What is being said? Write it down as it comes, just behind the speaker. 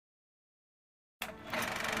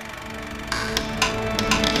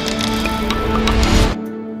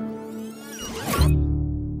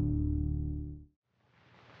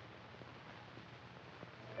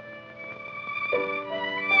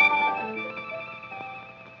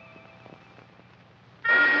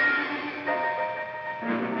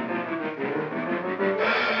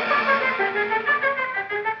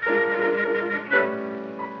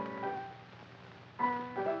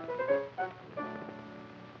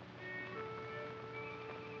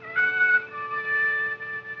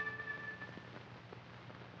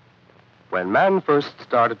When man first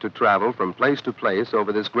started to travel from place to place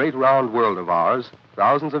over this great round world of ours,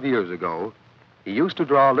 thousands of years ago, he used to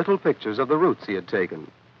draw little pictures of the routes he had taken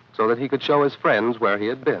so that he could show his friends where he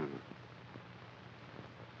had been.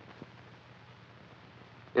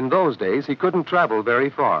 In those days, he couldn't travel very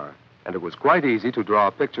far, and it was quite easy to draw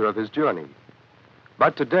a picture of his journey.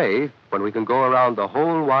 But today, when we can go around the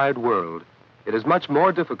whole wide world, it is much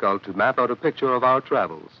more difficult to map out a picture of our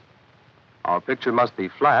travels. Our picture must be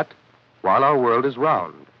flat, while our world is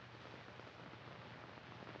round.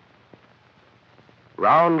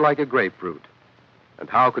 Round like a grapefruit. And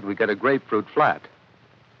how could we get a grapefruit flat?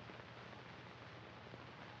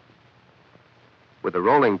 With a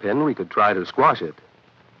rolling pin, we could try to squash it.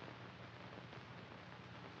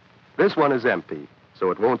 This one is empty,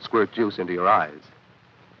 so it won't squirt juice into your eyes.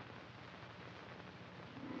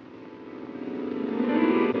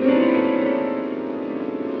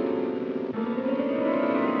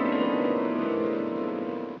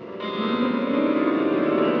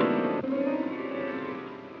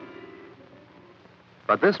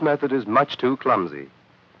 But this method is much too clumsy.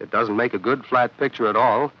 It doesn't make a good flat picture at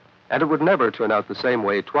all, and it would never turn out the same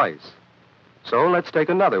way twice. So let's take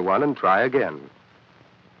another one and try again.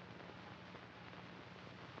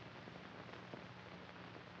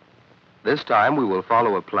 This time we will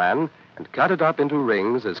follow a plan and cut it up into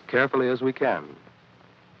rings as carefully as we can.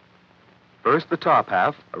 First the top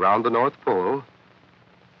half around the North Pole,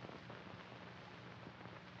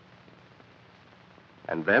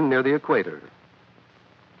 and then near the equator.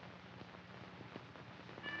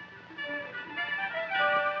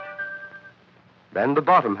 Then the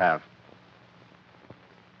bottom half.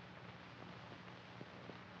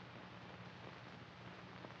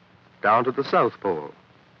 Down to the South Pole.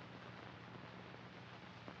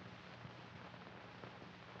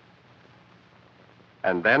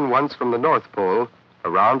 And then once from the North Pole,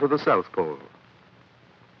 around to the South Pole.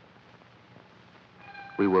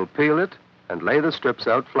 We will peel it and lay the strips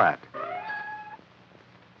out flat.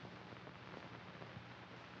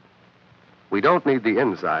 We don't need the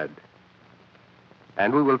inside.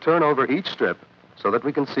 And we will turn over each strip so that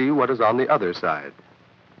we can see what is on the other side.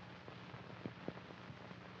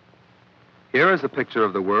 Here is a picture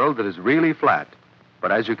of the world that is really flat,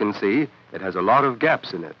 but as you can see, it has a lot of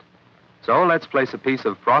gaps in it. So let's place a piece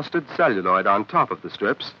of frosted celluloid on top of the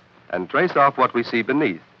strips and trace off what we see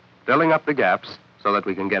beneath, filling up the gaps so that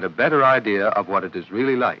we can get a better idea of what it is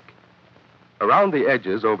really like. Around the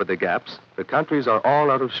edges over the gaps, the countries are all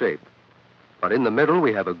out of shape. But in the middle,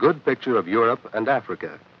 we have a good picture of Europe and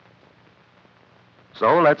Africa.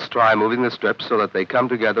 So let's try moving the strips so that they come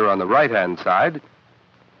together on the right-hand side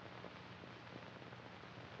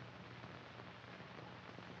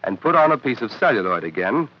and put on a piece of celluloid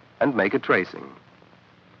again and make a tracing.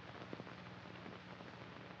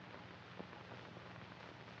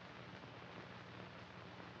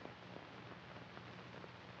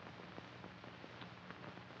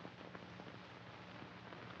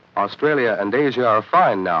 Australia and Asia are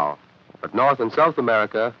fine now, but North and South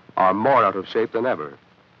America are more out of shape than ever.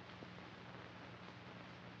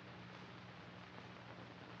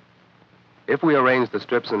 If we arrange the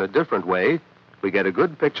strips in a different way, we get a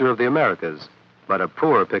good picture of the Americas, but a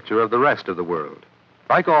poor picture of the rest of the world.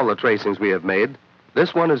 Like all the tracings we have made,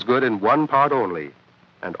 this one is good in one part only,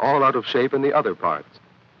 and all out of shape in the other parts.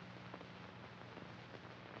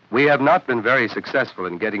 We have not been very successful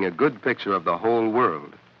in getting a good picture of the whole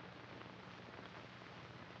world.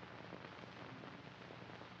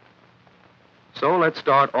 So let's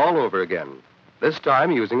start all over again, this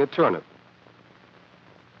time using a turnip.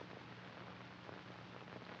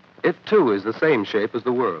 It too is the same shape as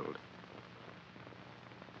the world.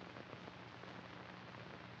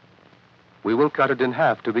 We will cut it in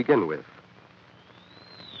half to begin with.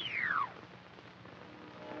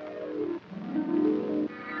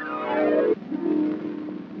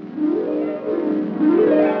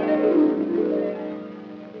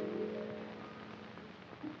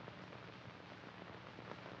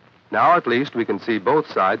 Now at least we can see both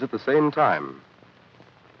sides at the same time.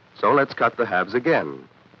 So let's cut the halves again.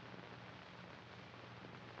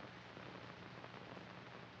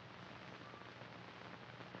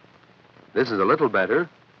 This is a little better.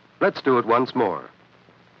 Let's do it once more.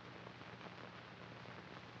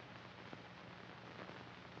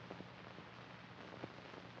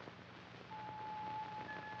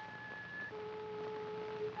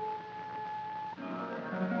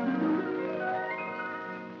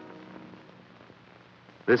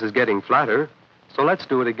 This is getting flatter, so let's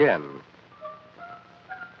do it again.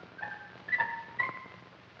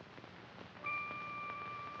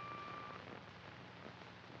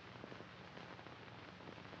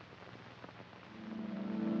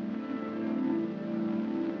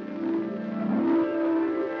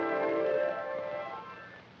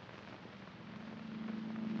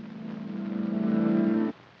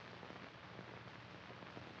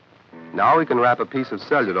 Now we can wrap a piece of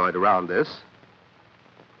celluloid around this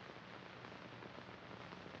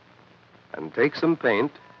and take some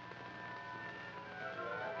paint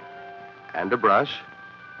and a brush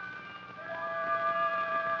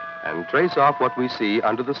and trace off what we see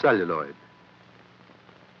under the celluloid.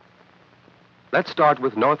 Let's start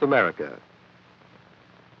with North America.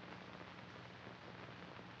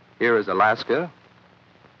 Here is Alaska,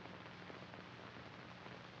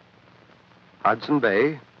 Hudson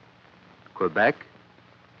Bay, Quebec,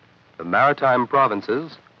 the Maritime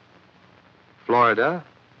Provinces, Florida,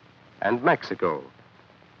 and Mexico.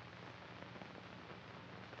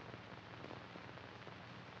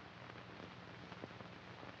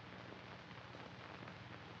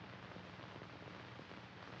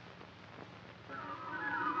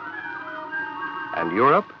 And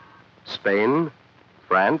Europe, Spain,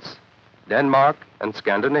 France, Denmark, and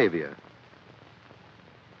Scandinavia.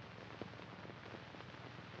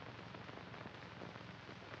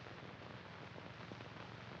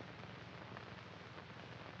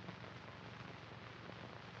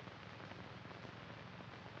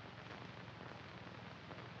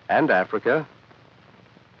 And Africa,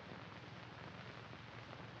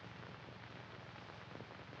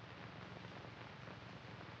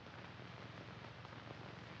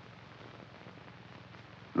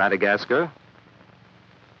 Madagascar,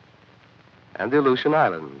 and the Aleutian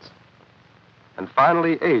Islands, and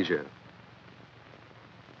finally Asia.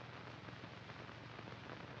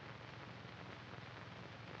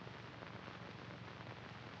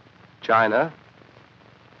 China,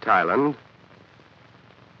 Thailand,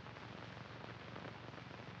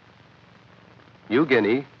 New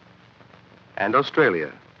Guinea, and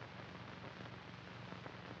Australia.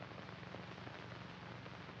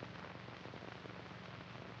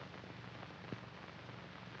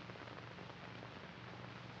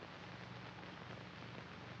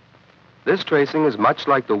 This tracing is much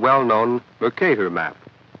like the well-known Mercator map,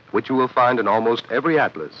 which you will find in almost every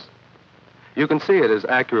atlas. You can see it is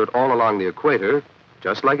accurate all along the equator,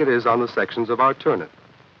 just like it is on the sections of our turnip.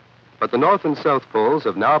 But the North and South poles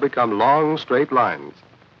have now become long, straight lines,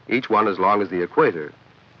 each one as long as the equator.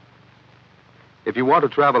 If you want to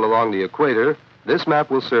travel along the equator, this map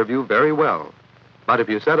will serve you very well. But if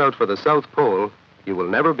you set out for the South Pole, you will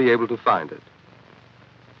never be able to find it.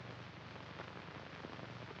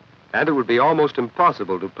 And it would be almost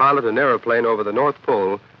impossible to pilot an airplane over the North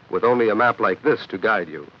Pole with only a map like this to guide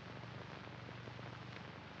you.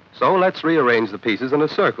 So let's rearrange the pieces in a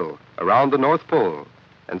circle around the North Pole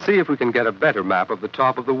and see if we can get a better map of the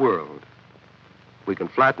top of the world. We can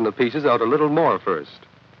flatten the pieces out a little more first.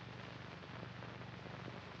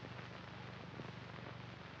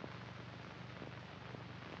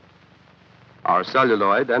 Our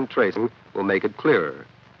celluloid and tracing will make it clearer.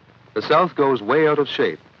 The South goes way out of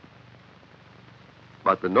shape,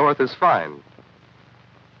 but the North is fine.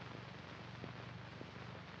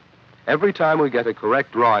 Every time we get a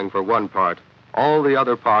correct drawing for one part, all the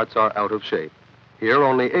other parts are out of shape. Here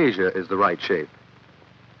only Asia is the right shape,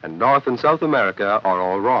 and North and South America are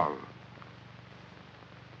all wrong.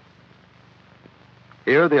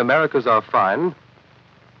 Here the Americas are fine,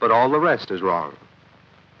 but all the rest is wrong.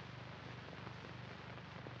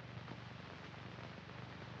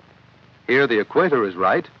 Here the equator is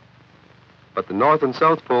right, but the North and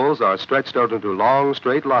South poles are stretched out into long,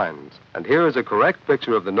 straight lines. And here is a correct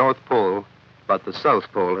picture of the North Pole, but the South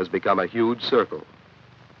Pole has become a huge circle.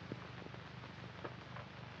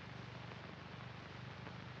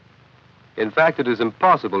 In fact, it is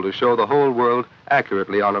impossible to show the whole world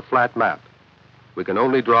accurately on a flat map. We can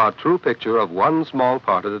only draw a true picture of one small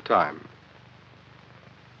part at a time.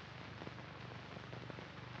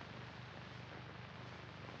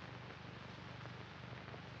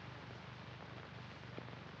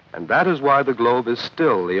 And that is why the globe is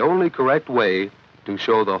still the only correct way to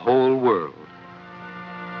show the whole world.